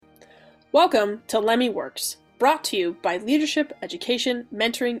Welcome to Lemmy Works, brought to you by Leadership Education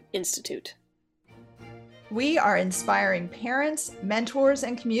Mentoring Institute. We are inspiring parents, mentors,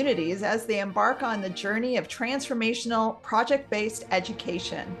 and communities as they embark on the journey of transformational project-based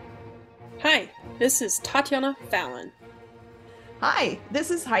education. Hi, this is Tatiana Fallon. Hi,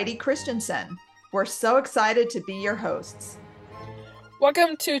 this is Heidi Christensen. We're so excited to be your hosts.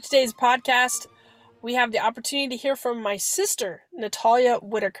 Welcome to today's podcast. We have the opportunity to hear from my sister, Natalya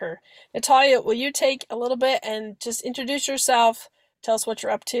Whitaker. Natalya, will you take a little bit and just introduce yourself? Tell us what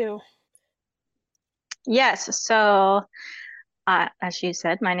you're up to. Yes, so as you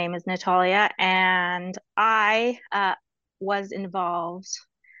said, my name is Natalya, and I was involved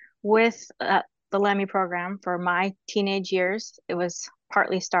with the Lemmy program for my teenage years. It was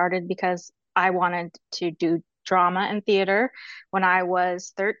partly started because I wanted to do drama and theater when I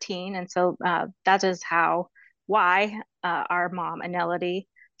was 13, and so that is why our mom, Anelity,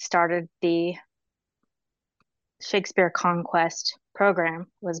 started the Shakespeare Conquest program,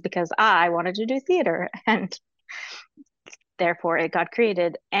 was because I wanted to do theater, and therefore it got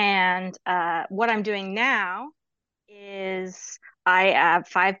created. And what I'm doing now is I have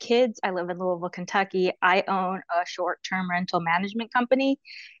 5 kids. I live in Louisville, Kentucky. I own a short-term rental management company,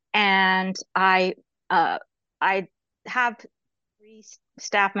 and I have 3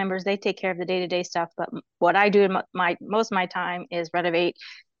 staff members. They take care of the day-to-day stuff, but what I do in most of my time is renovate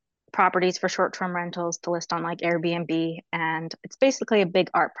properties for short-term rentals to list on like Airbnb, and it's basically a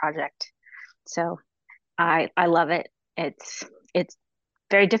big art project. So I love it. It's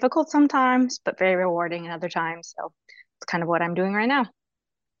very difficult sometimes, but very rewarding in other times. So it's kind of what I'm doing right now.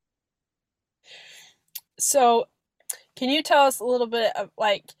 So, can you tell us a little bit of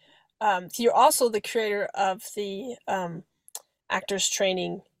you're also the creator of the actors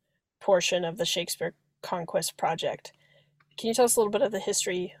training portion of the Shakespeare Conquest project. Can you tell us a little bit of the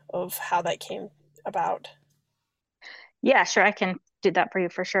history of how that came about? Yeah, sure. I can do that for you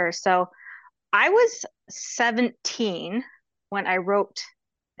for sure. So I was 17 when I wrote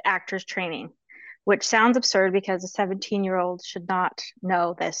actors training, which sounds absurd because a 17-year-old should not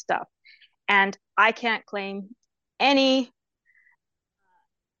know this stuff. And I can't claim any,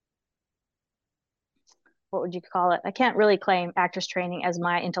 what would you call it? I can't really claim actors training as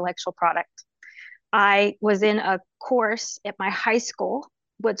my intellectual product. I was in a course at my high school,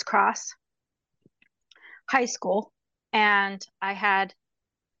 Woods Cross High School, and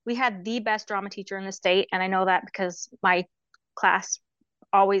we had the best drama teacher in the state, and I know that because my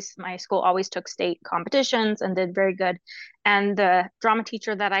school always took state competitions and did very good. And the drama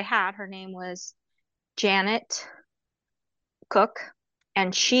teacher that I had, her name was Janet Cook,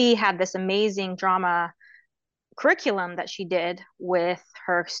 and she had this amazing drama curriculum that she did with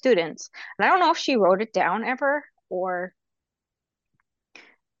her students. And I don't know if she wrote it down ever or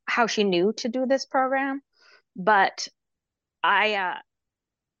how she knew to do this program, but I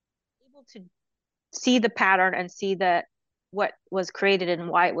able to see the pattern and see what was created and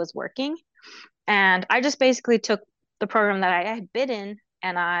why it was working. And I just basically took the program that I had been in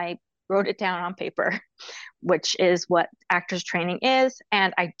and I wrote it down on paper, which is what actors training is.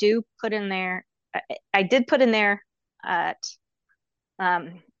 And I did put in there at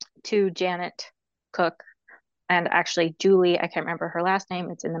to Janet Cook, and actually Julie, I can't remember her last name,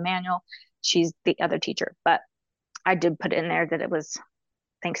 it's in the manual. She's the other teacher, but I did put in there that it was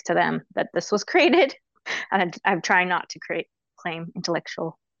thanks to them that this was created. And I'm trying not to claim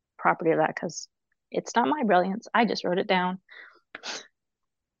intellectual property of that because it's not my brilliance. I just wrote it down.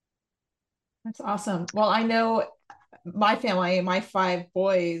 That's awesome. Well, I know my family, my 5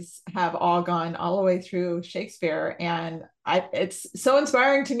 boys have all gone all the way through Shakespeare. And it's so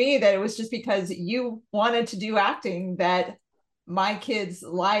inspiring to me that it was just because you wanted to do acting that my kids'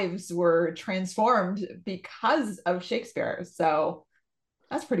 lives were transformed because of Shakespeare. So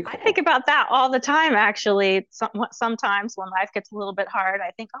that's pretty cool. I think about that all the time, actually. Sometimes when life gets a little bit hard,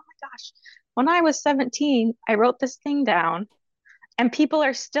 I think, oh my gosh, when I was 17, I wrote this thing down and people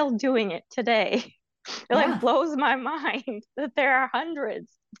are still doing it today. It like blows my mind that there are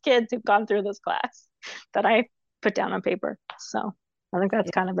hundreds of kids who've gone through this class that I put down on paper. So I think that's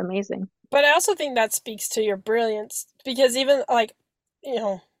kind of amazing. But I also think that speaks to your brilliance because even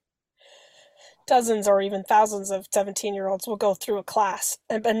dozens or even thousands of 17-year-olds will go through a class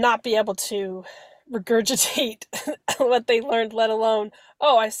and not be able to regurgitate what they learned, let alone,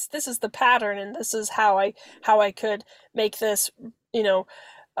 this is the pattern and this is how I could make this,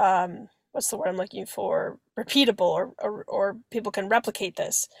 what's the word I'm looking for? Repeatable, or people can replicate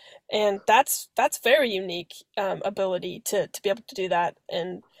this, and that's very unique ability to be able to do that,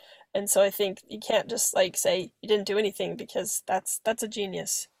 and so I think you can't just like say you didn't do anything because that's a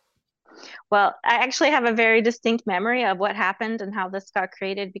genius. Well, I actually have a very distinct memory of what happened and how this got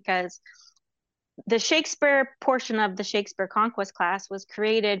created because the Shakespeare portion of the Shakespeare Conquest class was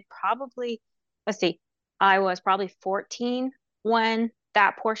created probably, let's see, I was probably 14 when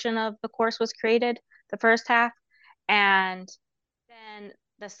that portion of the course was created, the first half. And then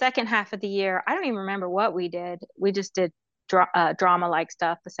the second half of the year, I don't even remember what we did. We just did drama like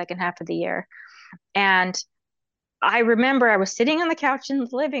stuff the second half of the year. And I remember I was sitting on the couch in the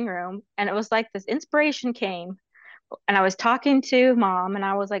living room and it was like this inspiration came and I was talking to mom and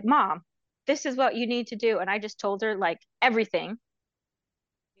I was like, Mom, this is what you need to do. And I just told her like everything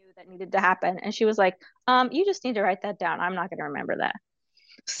that needed to happen. And she was like, you just need to write that down. I'm not going to remember that.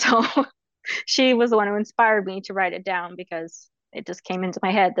 So she was the one who inspired me to write it down because it just came into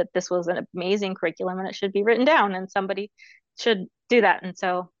my head that this was an amazing curriculum and it should be written down and somebody should do that. And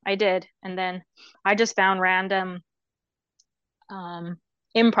so I did. And then I just found random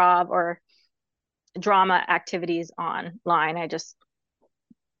improv or drama activities online. I just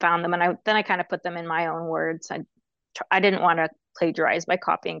found them and I kind of put them in my own words. I didn't want to plagiarize by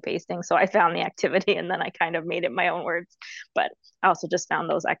copying pasting, so I found the activity and then I kind of made it my own words. But I also just found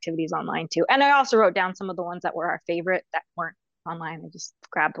those activities online too, and I also wrote down some of the ones that were our favorite that weren't online. I just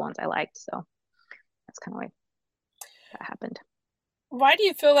grabbed the ones I liked, so that's kind of why that happened. Why do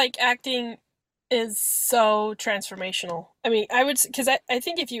you feel like acting is so transformational? I mean, I would, because I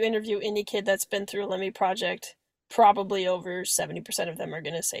think if you interview any kid that's been through a Lemmy project, probably over 70% of them are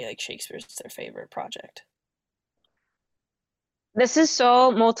going to say like Shakespeare's their favorite project. This is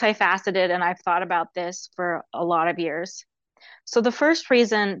so multifaceted, and I've thought about this for a lot of years. So the first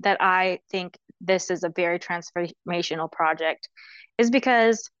reason that I think this is a very transformational project is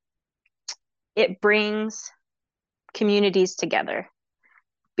because it brings communities together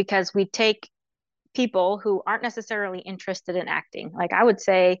because we take people who aren't necessarily interested in acting. Like I would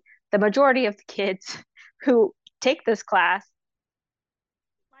say the majority of the kids who take this class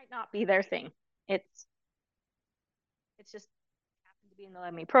might not be their thing. It's just happened to be in the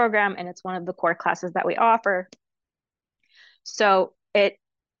LEMI program and it's one of the core classes that we offer. So it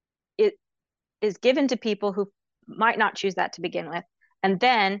is given to people who might not choose that to begin with. And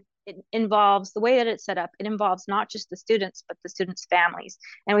then it involves the way that it's set up, it involves not just the students, but the students' families.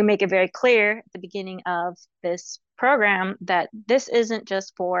 And we make it very clear at the beginning of this program that this isn't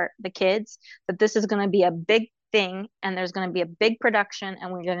just for the kids, that this is going to be a big thing and there's going to be a big production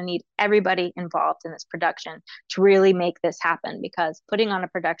and we're going to need everybody involved in this production to really make this happen because putting on a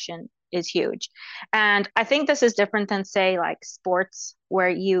production is huge. And I think this is different than say like sports where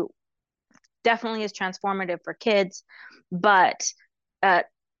you definitely is transformative for kids, but uh,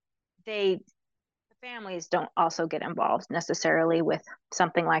 the families don't also get involved necessarily with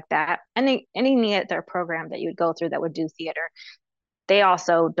something like that. Any other program that you would go through that would do theater, they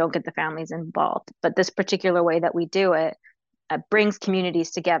also don't get the families involved. But this particular way that we do it brings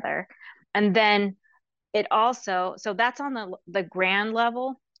communities together, and then it also so that's on the grand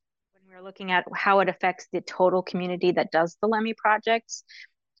level when we're looking at how it affects the total community that does the Lemmy projects.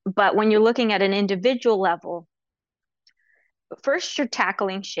 But when you're looking at an individual level, first you're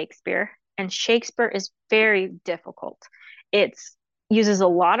tackling Shakespeare, and Shakespeare is very difficult. It uses a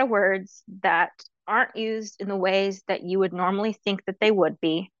lot of words that aren't used in the ways that you would normally think that they would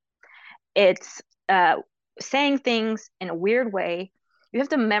be. It's saying things in a weird way. You have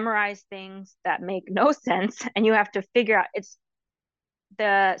to memorize things that make no sense, and you have to figure out it's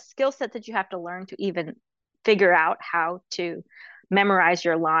the skill set that you have to learn to even figure out how to memorize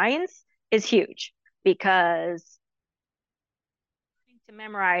your lines is huge because to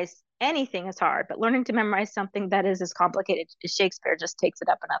memorize anything is hard, but learning to memorize something that is as complicated as Shakespeare just takes it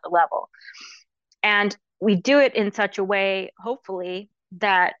up another level. And we do it in such a way, hopefully,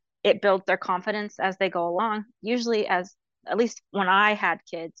 that it builds their confidence as they go along. Usually, as at least when I had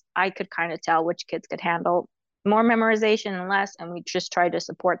kids, I could kind of tell which kids could handle more memorization and less, and we just tried to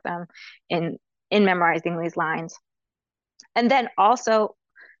support them in memorizing these lines. And then also,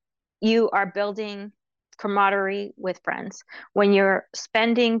 you are building camaraderie with friends. When you're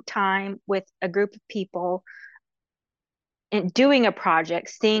spending time with a group of people and doing a project,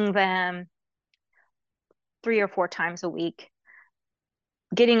 seeing them 3 or 4 times a week,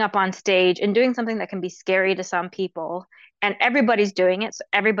 getting up on stage and doing something that can be scary to some people, and everybody's doing it, so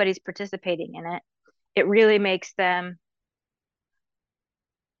everybody's participating in it, it really makes them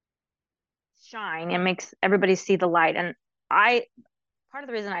shine and makes everybody see the light. And I, part of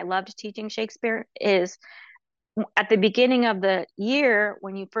the reason I loved teaching Shakespeare is at the beginning of the year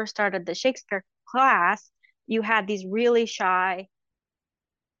when you first started the Shakespeare class, you had these really shy,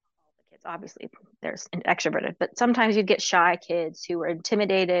 kids, obviously there's extroverted, but sometimes you'd get shy kids who were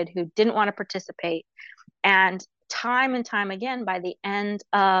intimidated, who didn't want to participate. And time again, by the end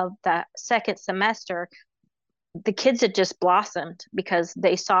of the second semester, the kids had just blossomed because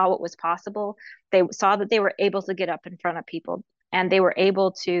they saw what was possible. They saw that they were able to get up in front of people, and they were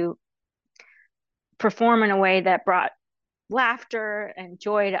able to perform in a way that brought laughter and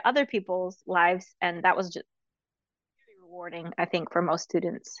joy to other people's lives. And that was just really rewarding, I think, for most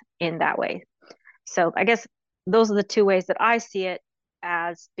students in that way. So I guess those are the two ways that I see it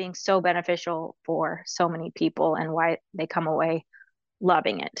as being so beneficial for so many people and why they come away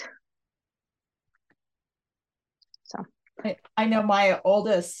loving it. So I know my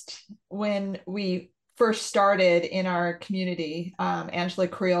oldest, when we first started in our community, Angela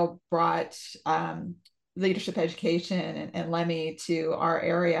Creel brought leadership education and Lemmy to our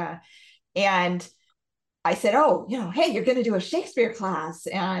area. And I said, oh, hey, you're going to do a Shakespeare class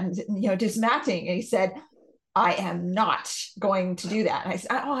and, do some acting. And he said, I am not going to do that. And I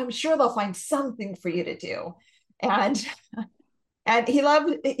said, oh, I'm sure they'll find something for you to do. And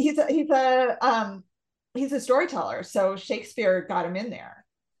he's a storyteller. So Shakespeare got him in there,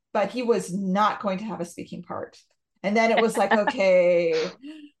 but he was not going to have a speaking part. And then it was like, okay,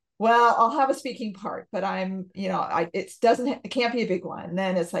 well, I'll have a speaking part, but it can't be a big one. And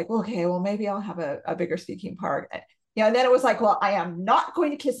then it's like, okay, well, maybe I'll have a bigger speaking part. And then it was like, well, I am not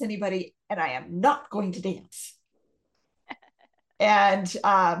going to kiss anybody and I am not going to dance. And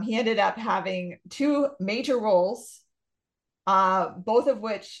he ended up having two major roles, both of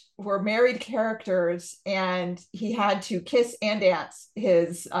which were married characters, and he had to kiss and dance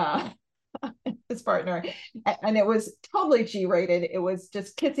his partner, and it was totally G-rated. It was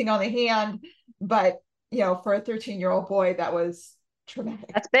just kissing on the hand, but for a 13-year-old boy, that was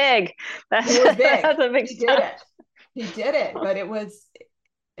traumatic. That's big. It was big. That's a big step. He did it, but it was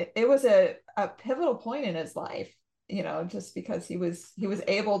a pivotal point in his life, just because he was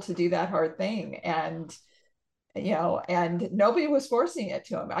able to do that hard thing, and nobody was forcing it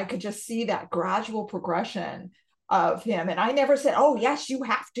to him. I could just see that gradual progression of him. And I never said, oh, yes, you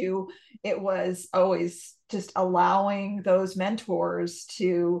have to. It was always just allowing those mentors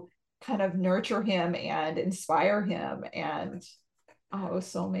to kind of nurture him and inspire him. And it was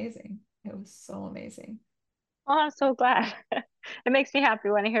so amazing. It was so amazing. Oh, I'm so glad. It makes me happy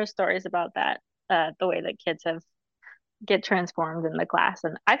when I hear stories about that, the way that kids get transformed in the class.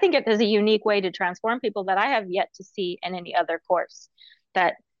 And I think it is a unique way to transform people that I have yet to see in any other course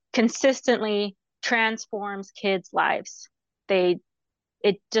that consistently transforms kids' lives. I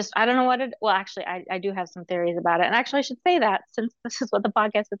don't know what well, actually, I do have some theories about it. And actually, I should say that since this is what the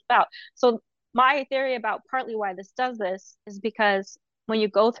podcast is about. So my theory about partly why this does this is because when you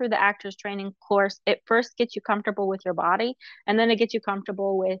go through the actors training course, it first gets you comfortable with your body, and then it gets you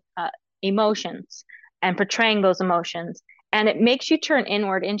comfortable with emotions and portraying those emotions. And it makes you turn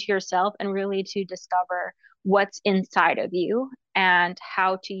inward into yourself and really to discover what's inside of you and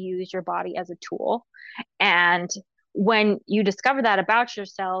how to use your body as a tool. And when you discover that about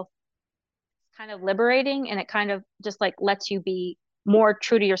yourself, it's kind of liberating, and it kind of just like lets you be more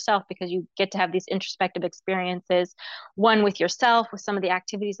true to yourself because you get to have these introspective experiences, one with yourself, with some of the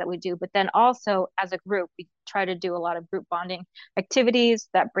activities that we do, but then also as a group, we try to do a lot of group bonding activities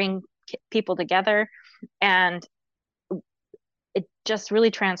that bring people together, and it just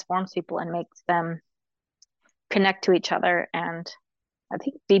really transforms people and makes them connect to each other and I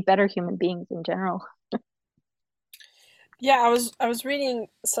think be better human beings in general. Yeah, I was reading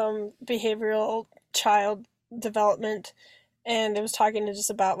some behavioral child development, and it was talking to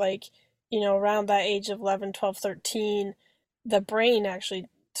just about like, around that age of 11, 12, 13, the brain actually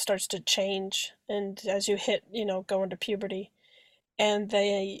starts to change, and as you hit, go into puberty, and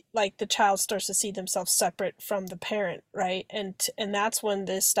they like the child starts to see themselves separate from the parent, right? And that's when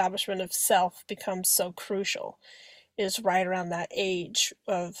the establishment of self becomes so crucial, is right around that age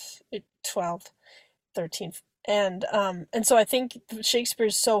of 12, 13. And so I think Shakespeare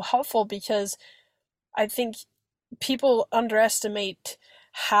is so helpful because I think people underestimate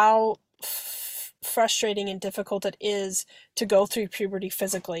how frustrating and difficult it is to go through puberty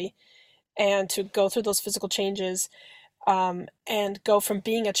physically and to go through those physical changes, and go from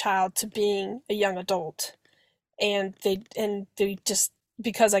being a child to being a young adult. And they just,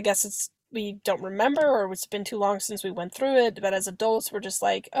 because I guess we don't remember, or it's been too long since we went through it, but as adults we're just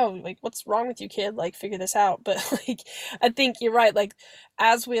like, oh, like, what's wrong with you, kid? Like, figure this out. But like, I think you're right. Like,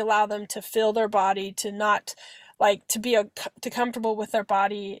 as we allow them to feel their body, to not like to comfortable with their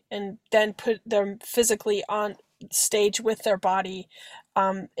body, and then put them physically on stage with their body,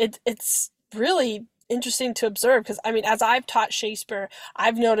 it's really interesting to observe because I mean, as I've taught Shakespeare,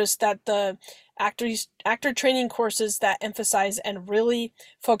 I've noticed that the actor training courses that emphasize and really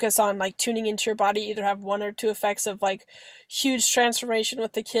focus on like tuning into your body either have one or two effects of like huge transformation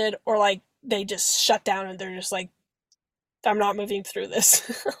with the kid, or like they just shut down and they're just like, I'm not moving through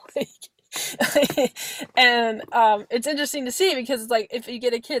this. Like, and it's interesting to see because it's like if you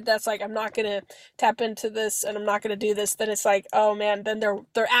get a kid that's like, I'm not gonna tap into this and I'm not gonna do this, then it's like, oh man, then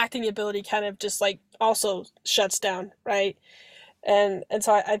their acting ability kind of just like also shuts down, right? And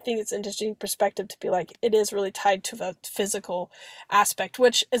so I think it's interesting perspective to be like it is really tied to the physical aspect,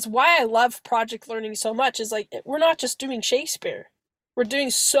 which is why I love project learning so much. Is like we're not just doing Shakespeare, we're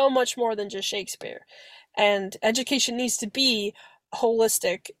doing so much more than just Shakespeare, and education needs to be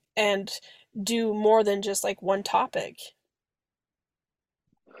holistic and do more than just like one topic.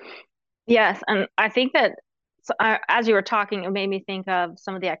 Yes, and I think that as you were talking, it made me think of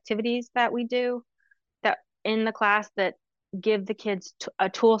some of the activities that we do that in the class that give the kids a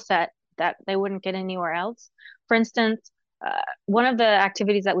tool set that they wouldn't get anywhere else. For instance, one of the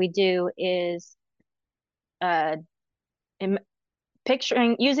activities that we do is uh,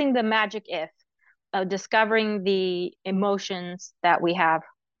 picturing using the magic if of discovering the emotions that we have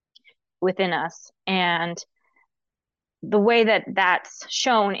within us. And the way that that's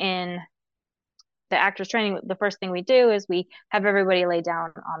shown in the actors training, the first thing we do is we have everybody lay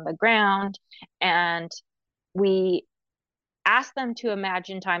down on the ground and we ask them to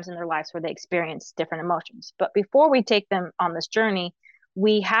imagine times in their lives where they experience different emotions. But before we take them on this journey,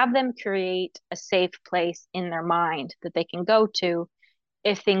 we have them create a safe place in their mind that they can go to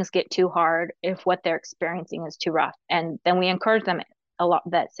if things get too hard, if what they're experiencing is too rough. And then we encourage them a lot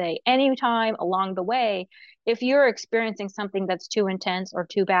that say, anytime along the way, if you're experiencing something that's too intense or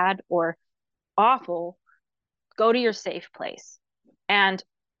too bad or awful, go to your safe place. And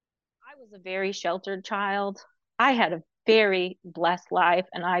I was a very sheltered child. I had a very blessed life,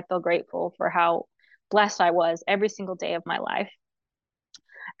 and I feel grateful for how blessed I was every single day of my life.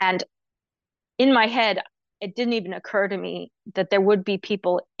 And in my head, it didn't even occur to me that there would be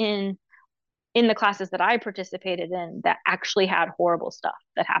people in the classes that I participated in that actually had horrible stuff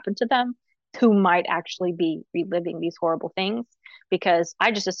that happened to them, who might actually be reliving these horrible things, because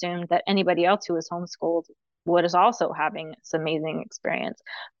I just assumed that anybody else who was homeschooled was also having this amazing experience.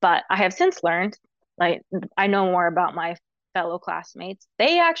 But I have since learned, like, I know more about my fellow classmates.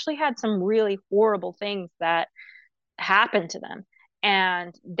 They actually had some really horrible things that happened to them.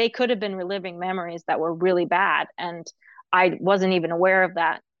 And they could have been reliving memories that were really bad. And I wasn't even aware of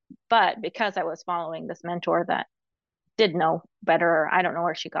that. But because I was following this mentor that did know better, I don't know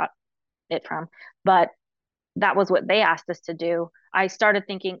where she got it from, but that was what they asked us to do. I started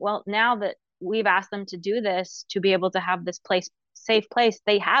thinking, well, now that we've asked them to do this to be able to have this place, safe place,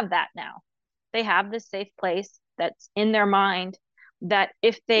 they have that now. They have this safe place that's in their mind that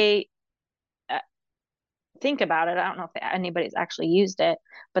if they think about it, I don't know if anybody's actually used it,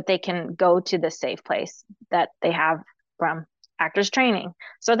 but they can go to the safe place that they have from actors training.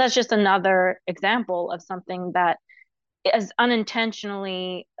 So that's just another example of something that is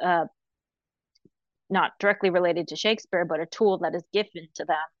unintentionally not directly related to Shakespeare, but a tool that is given to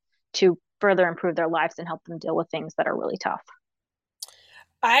them to further improve their lives and help them deal with things that are really tough.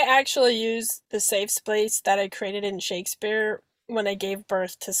 I actually use the safe space that I created in Shakespeare when I gave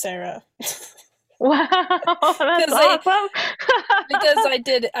birth to Sarah. Wow, that's Because I awesome. because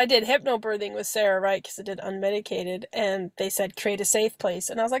I did hypnobirthing with Sarah, right? Because I did unmedicated, and they said create a safe place,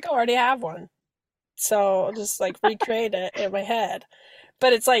 and I was like, oh, I already have one, so I'll just like recreate it in my head.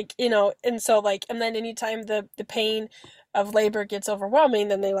 But it's like, and so like, and then anytime the pain of labor gets overwhelming,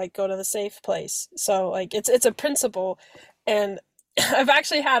 then they like go to the safe place. So like it's a principle. And I've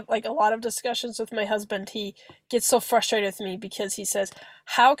actually had like a lot of discussions with my husband. He gets so frustrated with me because he says,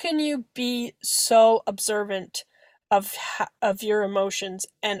 how can you be so observant of your emotions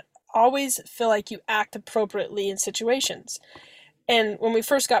and always feel like you act appropriately in situations? And when we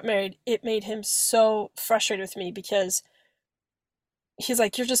first got married, it made him so frustrated with me because he's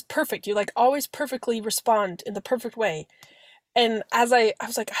like, you're just perfect. You like always perfectly respond in the perfect way. And as I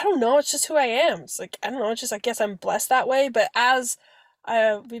was like, I don't know, it's just who I am. It's like, I don't know, it's just, I guess I'm blessed that way. But as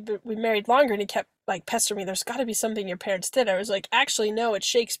we married longer and he kept like pestering me, there's got to be something your parents did. I was like, actually, no, it's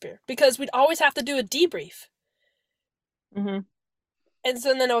Shakespeare. Because we'd always have to do a debrief. Mm-hmm. And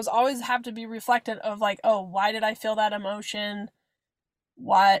so then it was always have to be reflected of like, oh, why did I feel that emotion?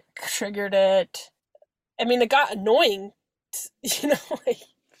 What triggered it? I mean, it got annoying, like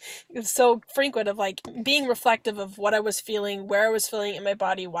it was so frequent of like being reflective of what I was feeling, where I was feeling in my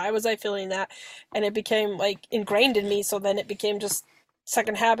body, why was I feeling that, and it became like ingrained in me. So then it became just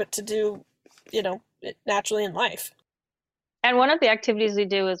second habit to do naturally in life. And one of the activities we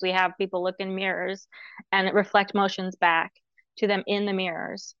do is we have people look in mirrors and reflect motions back to them in the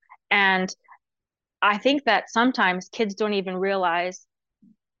mirrors. And I think that sometimes kids don't even realize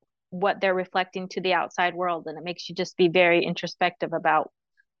what they're reflecting to the outside world. And it makes you just be very introspective about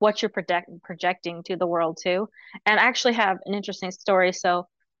what you're projecting to the world too. And I actually have an interesting story. So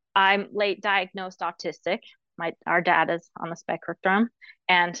I'm late diagnosed autistic. Our dad is on the spectrum.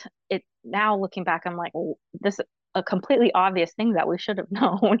 And it now looking back, I'm like, well, this is a completely obvious thing that we should have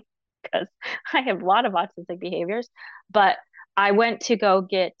known because I have a lot of autistic behaviors. But I went to go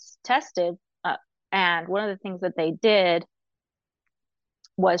get tested. And one of the things that they did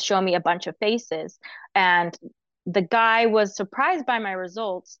was show me a bunch of faces. And the guy was surprised by my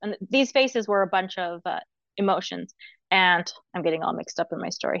results. And these faces were a bunch of emotions. And I'm getting all mixed up in my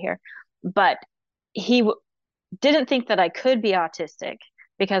story here. But he didn't think that I could be autistic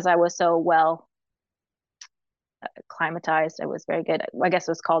because I was so well climatized. I was very good. I guess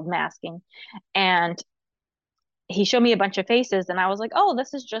it was called masking. And he showed me a bunch of faces and I was like, oh,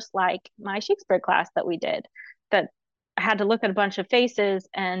 this is just like my Shakespeare class that we did. That I had to look at a bunch of faces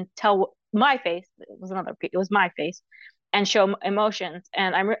and tell my face, it was my face, and show emotions.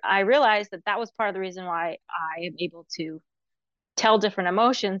 And I realized that was part of the reason why I am able to tell different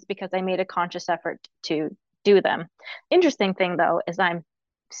emotions because I made a conscious effort to do them. Interesting thing though is I'm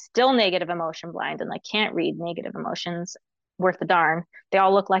still negative emotion blind and I can't read negative emotions worth a darn. They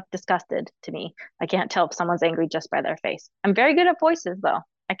all look like disgusted to me. I can't tell if someone's angry just by their face. I'm very good at voices though.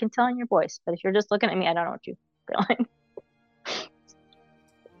 I can tell in your voice, but if you're just looking at me, I don't know what you're feeling.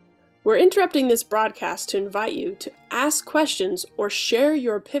 We're interrupting this broadcast to invite you to ask questions or share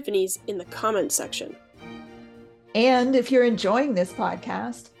your epiphanies in the comments section. And if you're enjoying this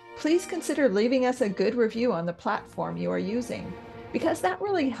podcast, please consider leaving us a good review on the platform you are using, because that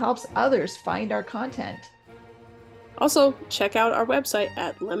really helps others find our content. Also, check out our website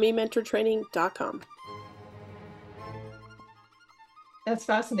at lemmymentortraining.com. That's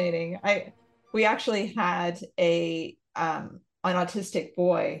fascinating. We actually had an autistic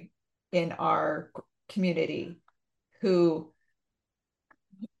boy in our community who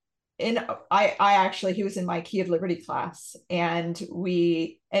he was in my Key of Liberty class, and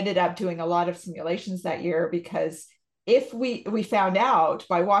we ended up doing a lot of simulations that year because if we found out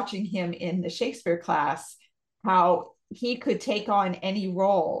by watching him in the Shakespeare class how he could take on any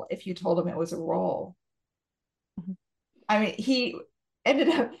role if you told him it was a role. I mean, he ended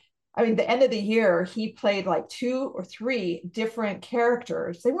up, the end of the year, he played like 2 or 3 different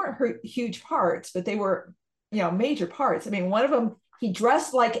characters. They weren't huge parts, but they were, major parts. I mean, one of them, he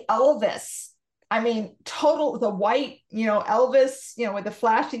dressed like Elvis. I mean, the white, Elvis, with the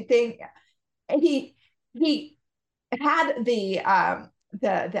flashy thing. And he had the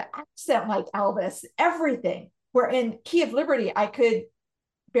accent like Elvis, everything. Where in Key of Liberty, I could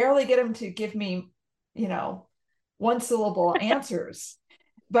barely get him to give me, 1-syllable answers,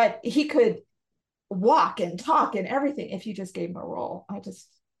 but he could walk and talk and everything if you just gave him a role.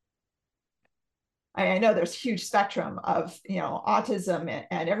 I know there's huge spectrum of autism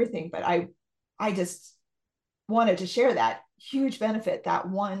and everything, but I just wanted to share that huge benefit that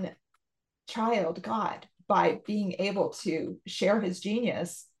one child got by being able to share his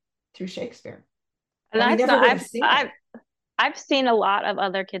genius through Shakespeare. And we never would have seen it. I've seen a lot of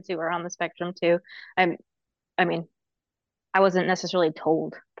other kids who are on the spectrum too. I mean, I wasn't necessarily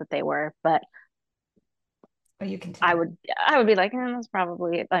told that they were, but you can tell. I would be like, that's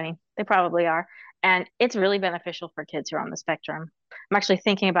probably, they probably are. And it's really beneficial for kids who are on the spectrum. I'm actually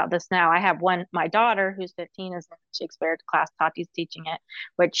thinking about this now. I have my daughter who's 15 is in Shakespeare class. Tati's teaching it,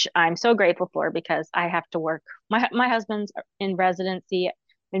 which I'm so grateful for because I have to work. My husband's in residency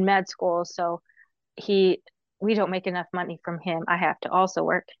in med school. So we don't make enough money from him. I have to also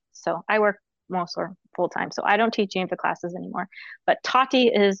work. So I work most or full time. So I don't teach any of the classes anymore. But Tati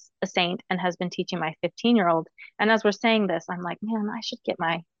is a saint and has been teaching my 15-year-old. And as we're saying this, I'm like, man, I should get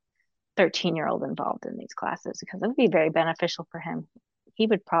my 13-year-old involved in these classes because it would be very beneficial for him. He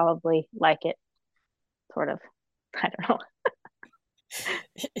would probably like it, sort of. I don't know.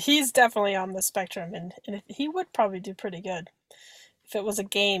 He's definitely on the spectrum, and he would probably do pretty good if it was a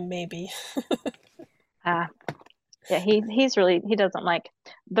game, maybe. Yeah, he doesn't like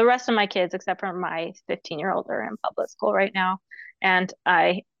the rest of my kids except for my 15-year-old are in public school right now. And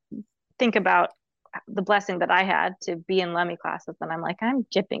I think about the blessing that I had to be in Lemmy classes, and I'm like, I'm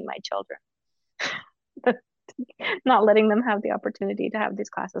gypping my children. Not letting them have the opportunity to have these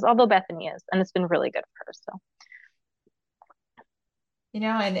classes, although Bethany is, and it's been really good for her. So,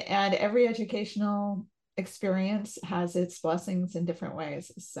 and every educational experience has its blessings in different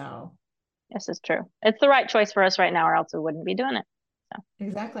ways. So This is true. It's the right choice for us right now, or else we wouldn't be doing it. So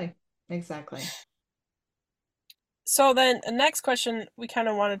Exactly. Exactly. So then the next question we kind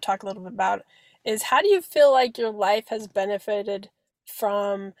of want to talk a little bit about is how do you feel like your life has benefited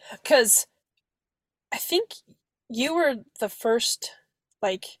from, because I think you were the first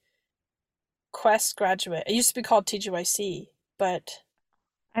like Quest graduate. It used to be called TGYC, but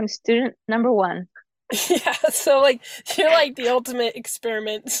I'm student number one. yeah, so like you're like the ultimate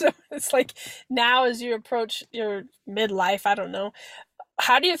experiment. So it's like now as you approach your midlife, I don't know.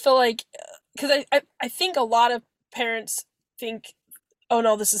 How do you feel like, because I think a lot of parents think, oh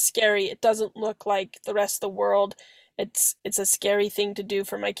no, this is scary. It doesn't look like the rest of the world. It's a scary thing to do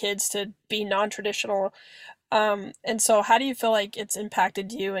for my kids to be non-traditional. And so how do you feel like it's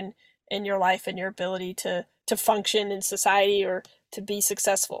impacted you and in your life and your ability to function in society or to be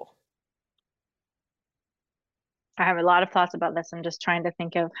successful? I have a lot of thoughts about this. I'm just trying to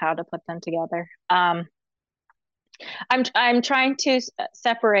think of how to put them together. I'm trying to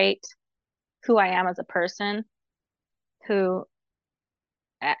separate who I am as a person, who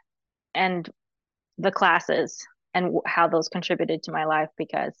and the classes and how those contributed to my life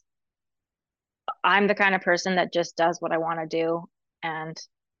because I'm the kind of person that just does what I want to do. And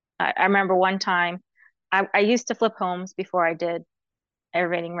I remember one time I used to flip homes before I did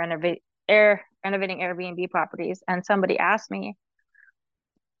renovating Airbnb properties, and somebody asked me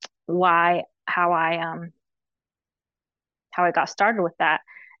why how I got started with that,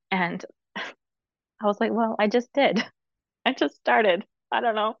 and I was like, well, I just did. I just started. I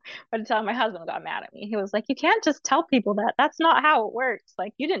don't know. By the time my husband got mad at me, he was like, you can't just tell people that. That's not how it works.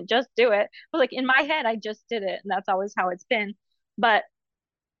 Like, you didn't just do it. I was like, in my head, I just did it. And that's always how it's been. But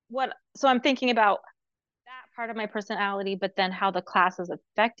so I'm thinking about that part of my personality, but then how the classes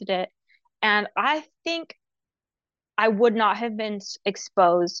affected it. And I think I would not have been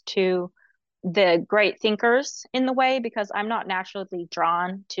exposed to the great thinkers in the way because I'm not naturally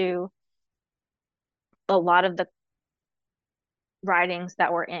drawn to a lot of the writings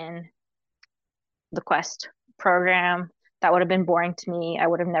that were in the Quest program. That would have been boring to me. I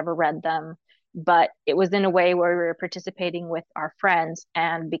would have never read them. But it was in a way where we were participating with our friends.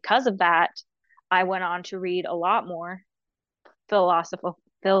 And because of that, I went on to read a lot more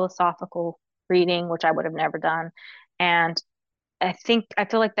philosophical reading, which I would have never done. And I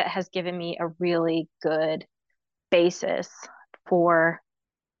feel like that has given me a really good basis for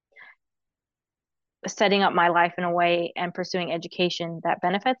setting up my life in a way and pursuing education that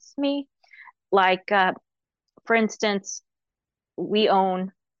benefits me. Like, for instance, we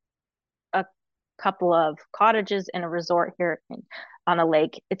own a couple of cottages in a resort here on a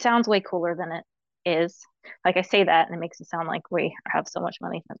lake. It sounds way cooler than it is. Like I say that and it makes it sound like we have so much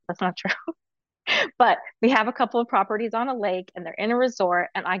money. That's not true. But we have a couple of properties on a lake and they're in a resort.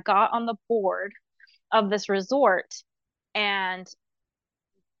 And I got on the board of this resort and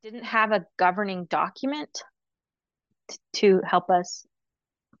didn't have a governing document to help us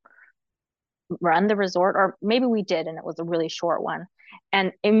run the resort, or maybe we did, and it was a really short one.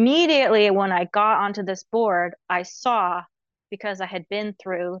 And immediately when I got onto this board, I saw, because I had been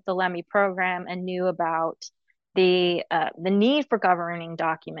through the Lemmy program and knew about the need for governing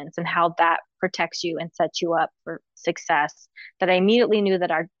documents and how that protects you and sets you up for success, that I immediately knew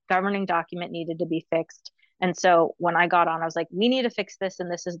that our governing document needed to be fixed. And so when I got on, I was like, we need to fix this, and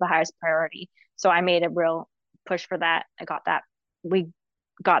this is the highest priority. So I made a real push for that. I got that. We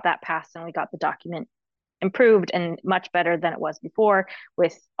got that passed and we got the document improved and much better than it was before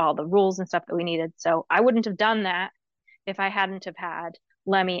with all the rules and stuff that we needed. So I wouldn't have done that if I hadn't have had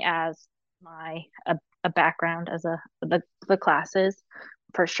Lemmy as my a background as the classes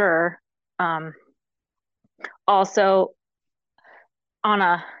for sure. Um, Also on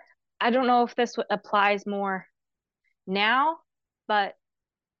a I don't know if this applies more now, but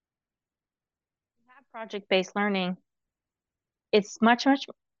project based learning, it's much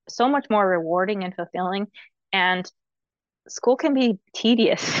so much more rewarding and fulfilling, and school can be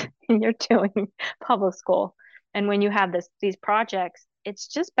tedious when you're doing public school. And when you have these projects, it's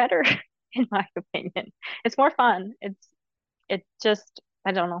just better, in my opinion. It's more fun. It just,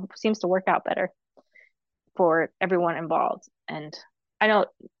 I don't know, seems to work out better for everyone involved. And I know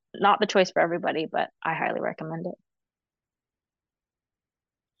not the choice for everybody, but I highly recommend it.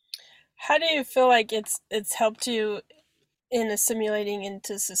 How do you feel like it's helped you in assimilating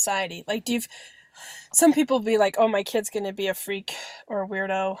into society? Like, do you some people be like, "Oh, my kid's gonna be a freak or a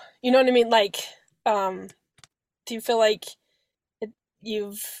weirdo." You know what I mean? Like, um, do you feel like it,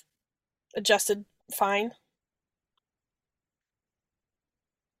 you've adjusted fine?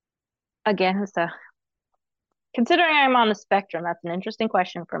 Again, so considering I'm on the spectrum, that's an interesting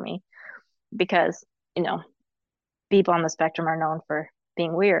question for me. because, you know, people on the spectrum are known for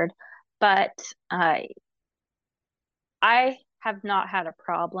being weird. But I have not had a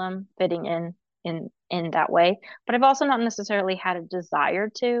problem fitting in that way, but I've also not necessarily had a desire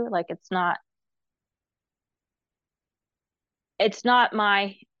to. Like it's not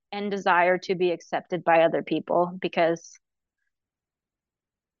my end desire to be accepted by other people, because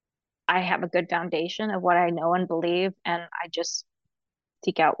I have a good foundation of what I know and believe, and I just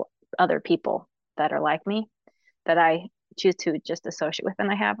seek out other people that are like me, that I choose to just associate with.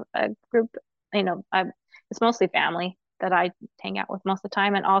 And I have a group, it's mostly family that I hang out with most of the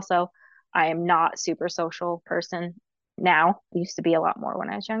time. And also, I am not super social person now. I used to be a lot more when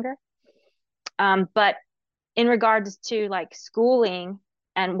I was younger. But in regards to like schooling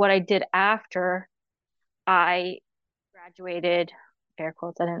and what I did after I graduated, air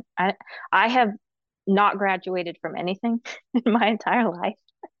quotes, I have not graduated from anything in my entire life.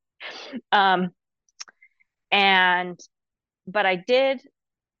 Um, and but I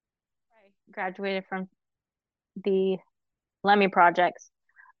graduated from the Lemmy projects.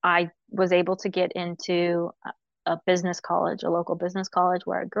 I was able to get into a business college, a local business college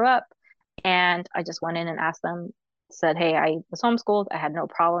where I grew up. And I just went in and asked them, said, hey, I was homeschooled. I had no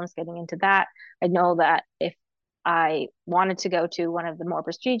problems getting into that. I know that if I wanted to go to one of the more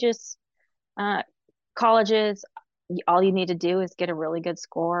prestigious uh, colleges, all you need to do is get a really good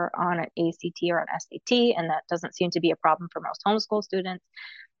score on an ACT or an SAT, and that doesn't seem to be a problem for most homeschool students.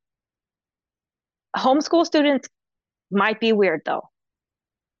 Homeschool students might be weird though.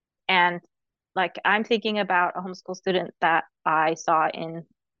 And like I'm thinking about a homeschool student that I saw in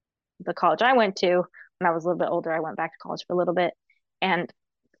the college I went to when I was a little bit older. I went back to college for a little bit, and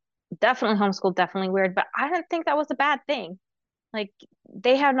definitely homeschool, definitely weird, but I didn't think that was a bad thing. Like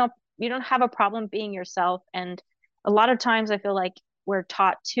they have no, you don't have a problem being yourself. And a lot of times I feel like we're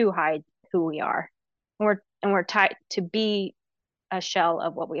taught to hide who we are. And we're taught to be a shell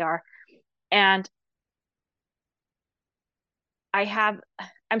of what we are. And I have,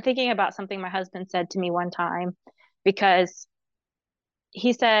 I'm thinking about something my husband said to me one time, because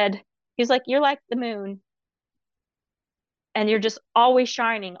he said, he's like, you're like the moon and you're just always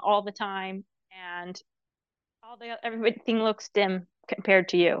shining all the time. And everything looks dim compared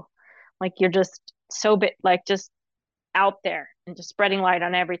to you. Like you're just so bit, like just out there and just spreading light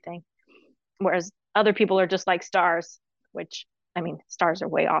on everything. Whereas other people are just like stars, which I mean, stars are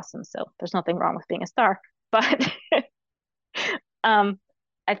way awesome. So there's nothing wrong with being a star. But um,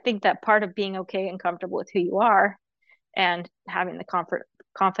 I think that part of being okay and comfortable with who you are and having the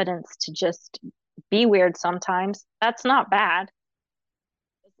confidence to just be weird sometimes, that's not bad.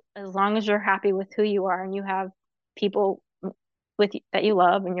 As long as you're happy with who you are and you have people with that you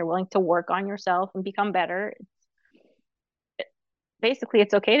love and you're willing to work on yourself and become better. Basically,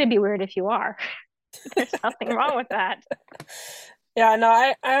 it's okay to be weird if you are. There's nothing wrong with that. Yeah, no,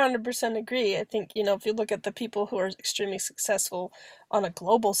 I 100% agree. I think, if you look at the people who are extremely successful on a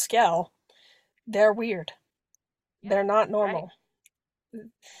global scale, they're weird. Yep, They're not right. normal.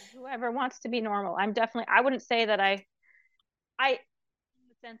 And whoever wants to be normal, I wouldn't say that in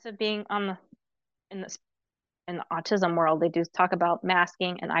the sense of being in the in the autism world, they do talk about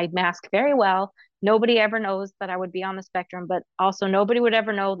masking, and I mask very well. Nobody ever knows that I would be on the spectrum, but also nobody would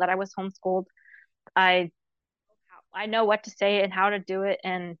ever know that I was homeschooled. I I know what to say and how to do it,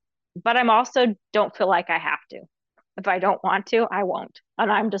 and but I'm also don't feel like I have to. If I don't want to, I won't.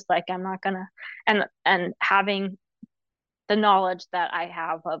 And I'm just like I'm not gonna. And having the knowledge that I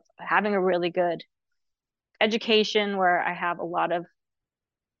have of having a really good education where I have a lot of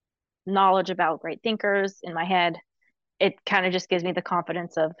knowledge about great thinkers in my head, it kind of just gives me the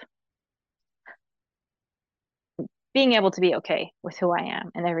confidence of being able to be okay with who I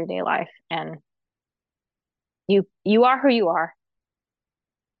am in everyday life. And you are who you are.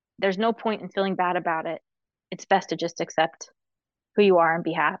 There's no point in feeling bad about it. It's best to just accept who you are and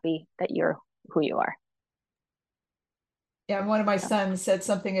be happy that you're who you are. Yeah, one of my So, sons said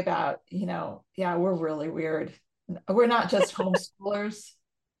something about, yeah, we're really weird. We're not just homeschoolers.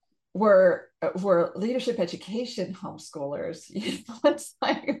 We're leadership education homeschoolers. It's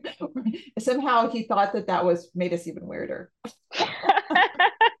like somehow he thought that was made us even weirder.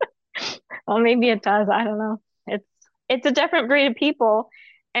 well, maybe it does. I don't know. It's a different breed of people,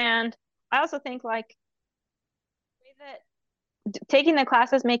 and I also think like that taking the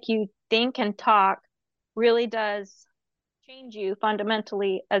classes make you think and talk really does change you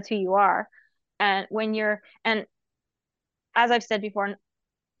fundamentally as who you are. And and as I've said before,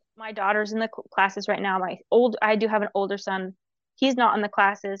 my daughter's in the classes right now. I do have an older son. He's not in the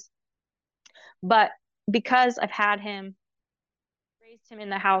classes, but because I've had him, raised him in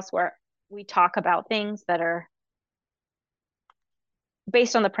the house where we talk about things that are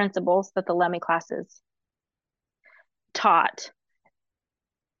based on the principles that the Lemmy classes taught.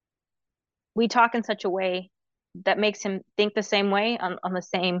 We talk in such a way that makes him think the same way on the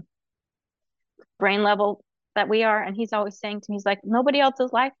same brain level that we are. And he's always saying to me, he's like, nobody else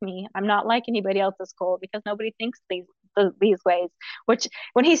is like me. I'm not like anybody else at school because nobody thinks these ways. Which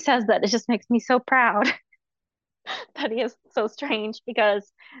when he says that, it just makes me so proud that he is so strange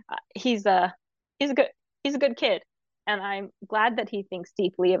because he's a he's a good he's a good kid. And I'm glad that he thinks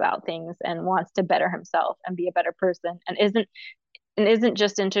deeply about things and wants to better himself and be a better person and isn't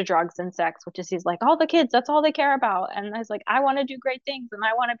just into drugs and sex, which is he's like, all the kids, that's all they care about. And I was like, I want to do great things and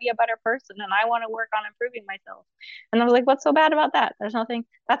I want to be a better person and I want to work on improving myself. And I was like, what's so bad about that? There's nothing.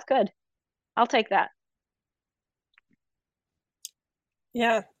 That's good. I'll take that.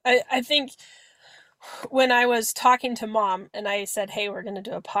 Yeah, I think when I was talking to mom and I said, hey, we're going to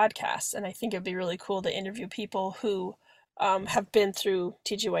do a podcast, and I think it'd be really cool to interview people who have been through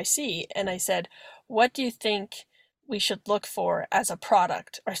TGYC. And I said, what do you think we should look for as a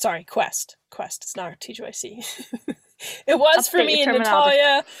product? Or sorry, Quest. Quest, it's not TGYC. It was for Update your me and terminology.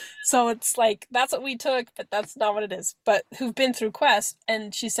 Natalia. So it's like, that's what we took, but that's not what it is. But who've been through Quest.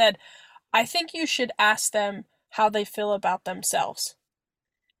 And she said, I think you should ask them how they feel about themselves.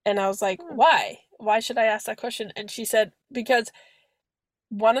 And I was like, Hmm. why? Why should I ask that question? And she said, because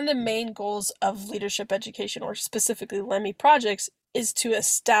one of the main goals of leadership education, or specifically Lemmy projects, is to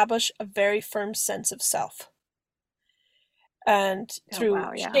establish a very firm sense of self. And Oh, through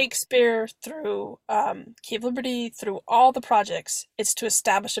wow. Yeah. Shakespeare, through Key of Liberty, through all the projects, it's to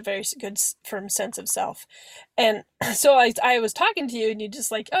establish a very good, firm sense of self. And so I was talking to you, and you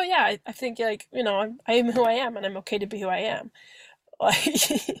just like, oh yeah, I think like, I am who I am, and I'm okay to be who I am. Like,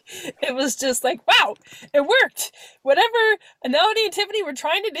 it was just like, wow, it worked. Whatever Anelity and Tiffany were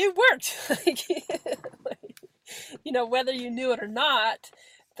trying to do worked. Whether you knew it or not,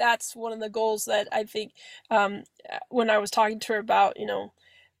 that's one of the goals that I think, when I was talking to her about,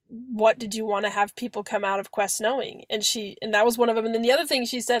 what did you want to have people come out of Quest knowing? And that was one of them. And then the other thing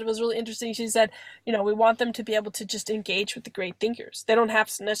she said was really interesting. She said, we want them to be able to just engage with the great thinkers. They don't have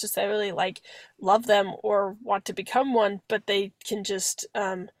to necessarily like love them or want to become one, but they can just,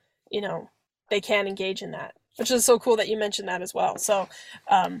 they can engage in that, which is so cool that you mentioned that as well. So,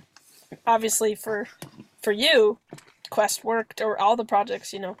 obviously for you, Quest worked, or all the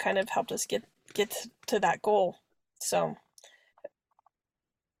projects, kind of helped us get to that goal. So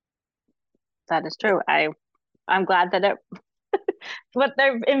That is true. I'm glad that what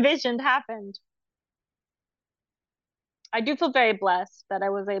they envisioned happened. I do feel very blessed that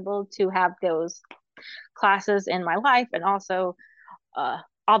I was able to have those classes in my life, and also uh,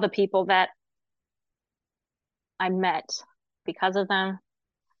 all the people that I met because of them.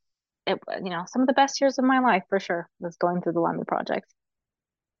 Some of the best years of my life for sure was going through the Lummi project.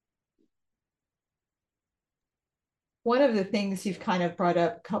 One of the things you've kind of brought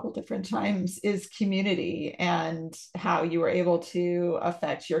up a couple different times is community and how you were able to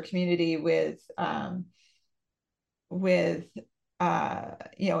affect your community with in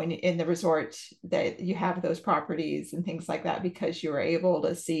the resort, that you have those properties and things like that because you were able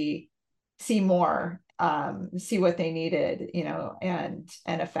to see more, see what they needed, and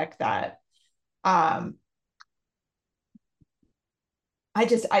affect that. um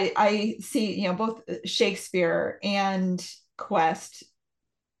I see, both Shakespeare and Quest.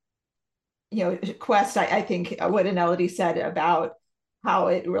 Quest, I think what Anelity said about how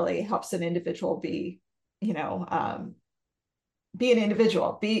it really helps an individual be an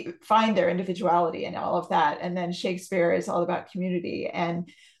individual, find their individuality and all of that. And then Shakespeare is all about community. And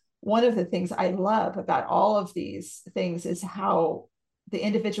one of the things I love about all of these things is how the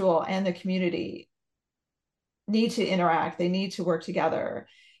individual and the community need to interact, they need to work together.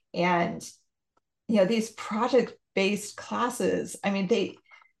 And these project-based classes, I mean,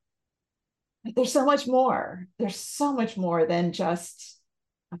 there's so much more. There's so much more than just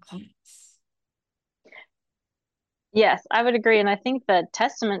a class. Yes, I would agree. And I think the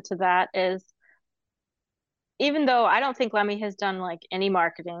testament to that is, even though I don't think Lemmy has done like any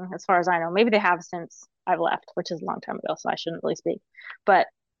marketing, as far as I know, maybe they have since I've left, which is a long time ago, so I shouldn't really speak. But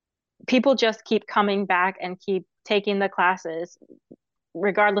people just keep coming back and keep taking the classes,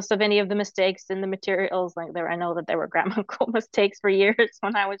 regardless of any of the mistakes in the materials. Like I know that there were grammatical mistakes for years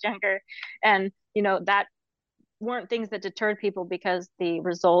when I was younger, and that weren't things that deterred people because the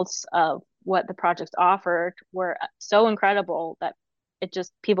results of what the projects offered were so incredible that it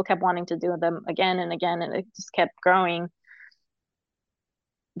just people kept wanting to do them again and again, and it just kept growing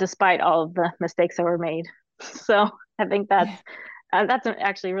despite all of the mistakes that were made. So I think that's Yeah. That's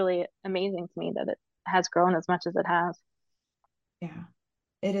actually really amazing to me that it has grown as much as it has. Yeah.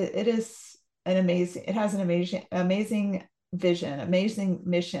 It is an amazing, it has an amazing vision, amazing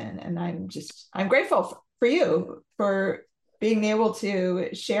mission. And I'm grateful for you for being able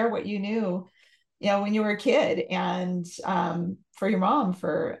to share what you knew, when you were a kid, and for your mom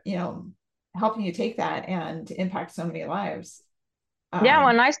for, helping you take that and impact so many lives. Yeah, Um,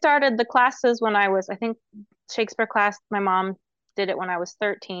 when I started the classes when I was, I think Shakespeare class, my mom did it when I was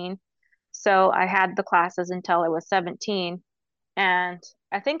 13. So I had the classes until I was 17. And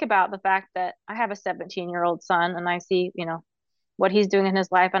I think about the fact that I have a 17-year-old son and I see, what he's doing in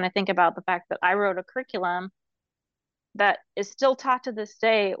his life. And I think about the fact that I wrote a curriculum that is still taught to this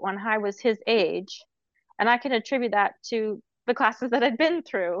day when I was his age. And I can attribute that to the classes that I'd been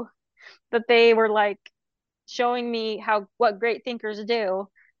through, that they were like showing me what great thinkers do.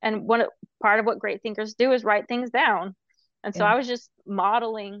 And part of what great thinkers do is write things down. And so yeah, I was just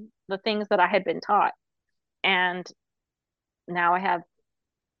modeling the things that I had been taught. And now I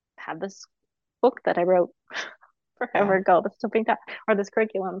have this book that I wrote forever yeah, ago that's still being taught, or this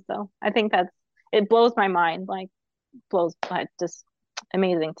curriculum. So I think it blows my mind, like blows just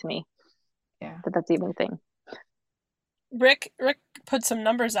amazing to me yeah. that that's even a thing. Rick put some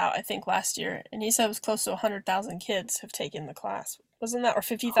numbers out, I think, last year, and he said it was close to 100,000 kids have taken the class. Wasn't that, or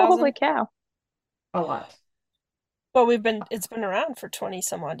Holy 50,000? cow. A lot. Well, it's been around for 20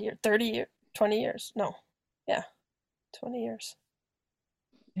 some odd years, 30 years, 20 years. No. Yeah, 20 years.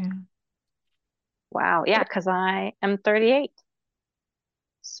 Yeah. Wow. Yeah, because I am 38.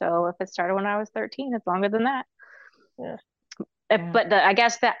 So if it started when I was 13, it's longer than that. Yeah. Yeah. But I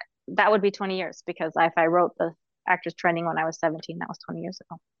guess that would be 20 years because if I wrote the actors training when I was 17, that was 20 years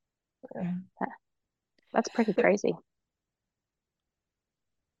ago. Yeah. Yeah. That, that's pretty The, crazy.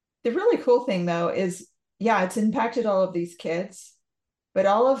 the really cool thing though is, yeah, it's impacted all of these kids, but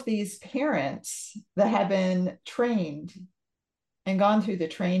all of these parents that have been trained and gone through the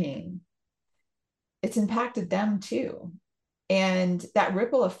training, it's impacted them too. And that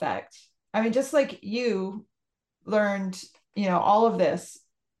ripple effect, I mean, just like you learned, all of this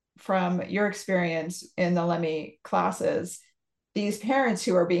from your experience in the Lemmy classes, these parents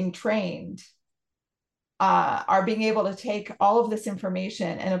who are being trained are being able to take all of this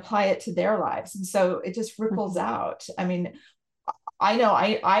information and apply it to their lives. And so it just ripples Mhm. out. I mean, I know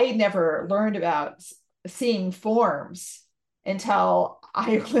I never learned about seeing forms until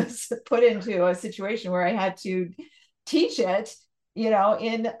I was put into a situation where I had to teach it, in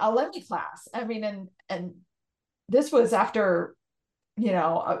a Lemmy class. I mean, and this was after,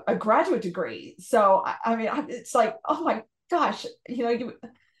 a graduate degree. So I mean, it's like, oh my gosh,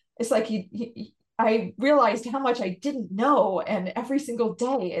 it's like I realized how much I didn't know, and every single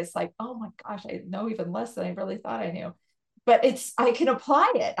day is like, oh my gosh, I know even less than I really thought I knew. But I can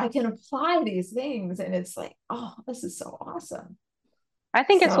apply it. I can apply these things, and it's like, oh, this is so awesome. I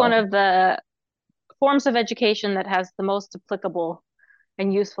think it's one So of the forms of education that has the most applicable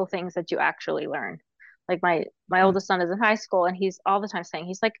and useful things that you actually learn. Like my yeah, oldest son is in high school and he's all the time saying,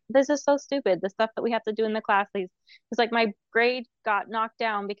 he's like, this is so stupid, the stuff that we have to do in the class. He's like, my grade got knocked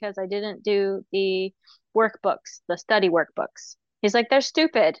down because I didn't do the workbooks, the study workbooks. He's like, they're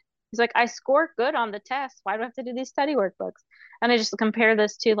stupid. He's like, I score good on the test. Why do I have to do these study workbooks? And I just compare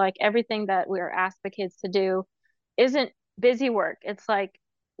this to like everything that we are asked the kids to do isn't busy work. It's like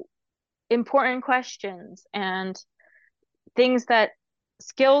important questions and things that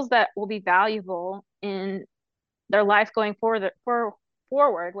skills that will be valuable in their life going forward,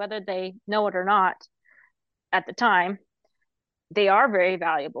 whether they know it or not at the time, they are very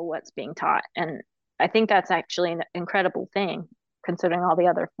valuable what's being taught. And I think that's actually an incredible thing, considering all the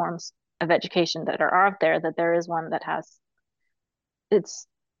other forms of education that are out there, that there is one that has it's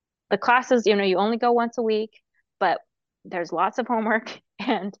the classes, you only go once a week, but there's lots of homework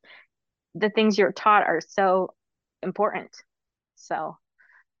and the things you're taught are so important. So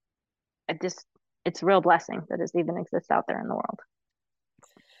it just it's a real blessing that it even exists out there in the world.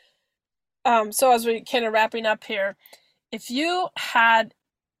 So as we kind of wrapping up here, if you had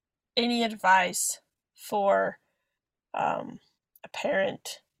any advice for a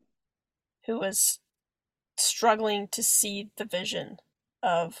parent who was struggling to see the vision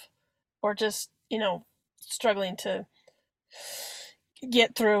of, or just, struggling to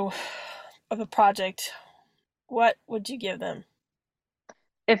get through of a project, what would you give them?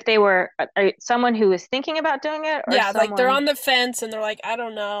 If they were someone who is thinking about doing it or Yeah, like they're someone on the fence and they're like, I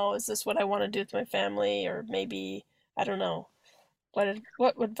don't know, is this what I want to do with my family? Or maybe, I don't know. What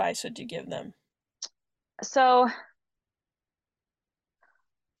advice would you give them? so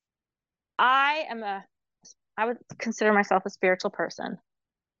I am a I would consider myself a spiritual person.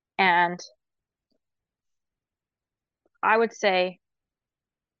 And I would say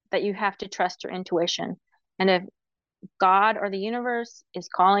that you have to trust your intuition. And if God or the universe is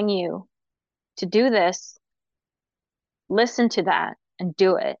calling you to do this, listen to that and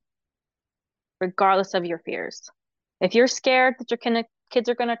do it, regardless of your fears. If you're scared that your kids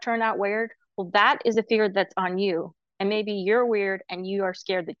are going to turn out weird, well, that is a fear that's on you. And maybe you're weird and you are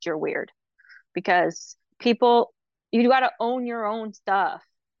scared that you're weird, because people, you got to own your own stuff.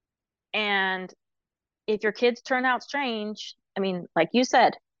 And if your kids turn out strange, I mean, like you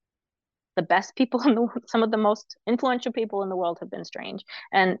said, the best people in the some of the most influential people in the world have been strange,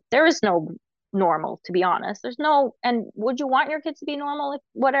 and there is no normal, to be honest. There's no, and would you want your kids to be normal, if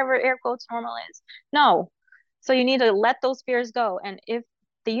whatever air quotes normal is? No. So you need to let those fears go, and if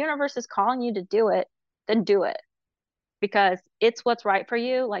the universe is calling you to do it, then do it, because it's what's right for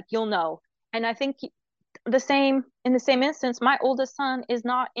you. Like, you'll know. And I think in the same instance, my oldest son is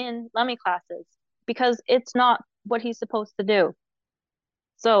not in Lemmy classes because it's not what he's supposed to do.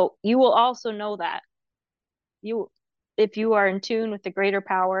 So you will also know that you, if you are in tune with the greater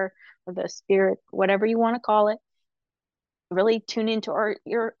power or the spirit, whatever you want to call it, really tune into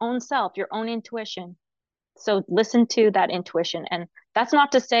your own self, your own intuition. So listen to that intuition. And that's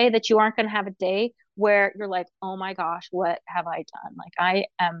not to say that you aren't going to have a day where you're like, oh my gosh, what have I done? Like,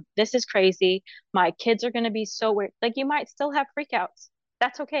 this is crazy. My kids are going to be so weird. Like, you might still have freakouts.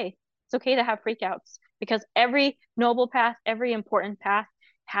 That's okay. It's okay to have freakouts, because every noble path, every important path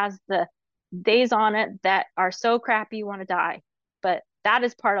has the days on it that are so crappy you want to die. But that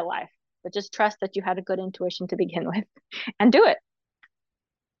is part of life. But just trust that you had a good intuition to begin with and do it.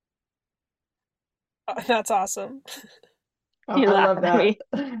 That's awesome. Oh, You I laugh love at that. me.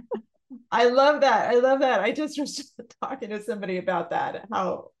 I love that. I love that. I just was talking to somebody about that.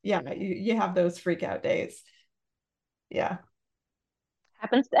 How, yeah, you have those freak out days. Yeah.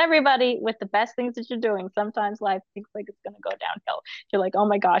 Happens to everybody with the best things that you're doing. Sometimes life thinks like it's going to go downhill. You're like, oh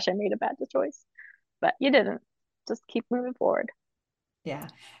my gosh, I made a bad choice. But you didn't. Just keep moving forward. Yeah.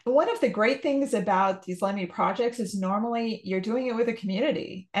 And one of the great things about these Lemmy projects is normally you're doing it with a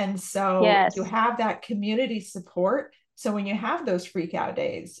community. And so you Yes. have that community support. So when you have those freak out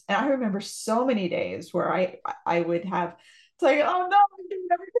days, and I remember so many days where I would have, it's like, oh no, I'm doing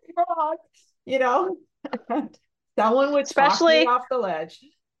everything wrong, you know, and someone would talk me Especially off the ledge.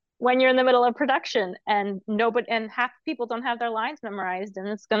 when you're in the middle of production and nobody, and half the people don't have their lines memorized, and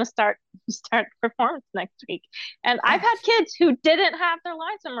it's going to start performance next week. And I've Oh, had kids who didn't have their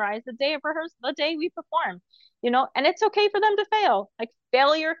lines memorized the day of rehearsal, the day we perform, and it's okay for them to fail. Like,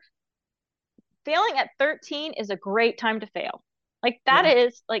 failing at 13 is a great time to fail. Like, that yeah.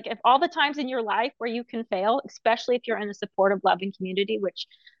 is, like, if all the times in your life where you can fail, especially if you're in a supportive, loving community, which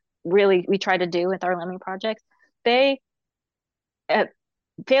really we try to do with our Lemming projects, they uh,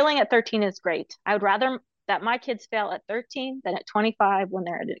 failing at 13 is great. I would rather that my kids fail at 13 than at 25 when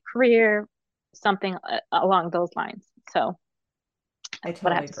they're in a career, something along those lines. So I that's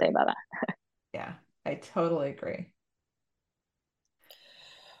what I totally have to say agree. about that. Yeah, I totally agree.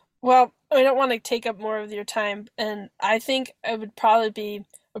 Well, I don't want to take up more of your time, and I think it would probably be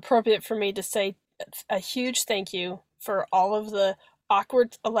appropriate for me to say a huge thank you for all of the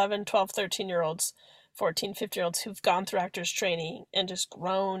awkward 11, 12, 13-year olds, 14, 15-year olds who've gone through actors training and just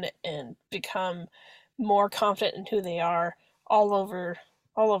grown and become more confident in who they are all over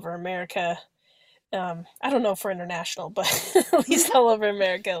America. I don't know if we're international, but at least all over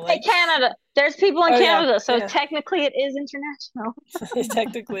America. Hey, Like, Canada. There's people in oh yeah, Canada, so yeah. technically it is international.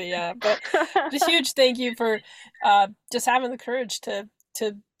 Technically, yeah. But just huge thank you for just having the courage to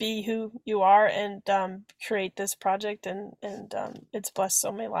be who you are and create this project, and it's blessed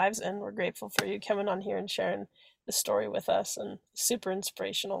so many lives, and we're grateful for you coming on here and sharing the story with us, and super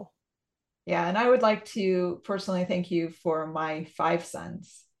inspirational. Yeah, and I would like to personally thank you for my five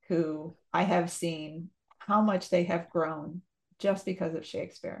sons who I have seen how much they have grown just because of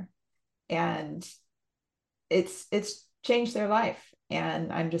Shakespeare. And it's changed their life.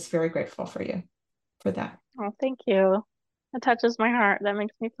 And I'm just very grateful for you for that. Oh, thank you. That touches my heart. That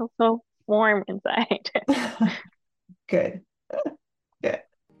makes me feel so warm inside. Good. Good.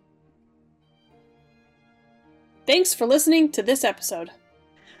 Thanks for listening to this episode.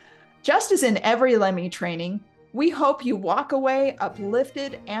 Just as in every Lemmy training, we hope you walk away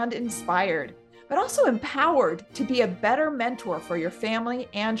uplifted and inspired, but also empowered to be a better mentor for your family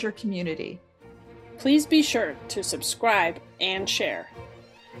and your community. Please be sure to subscribe and share.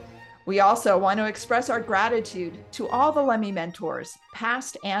 We also want to express our gratitude to all the Lemmy mentors,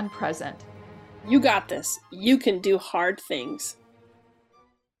 past and present. You got this. You can do hard things.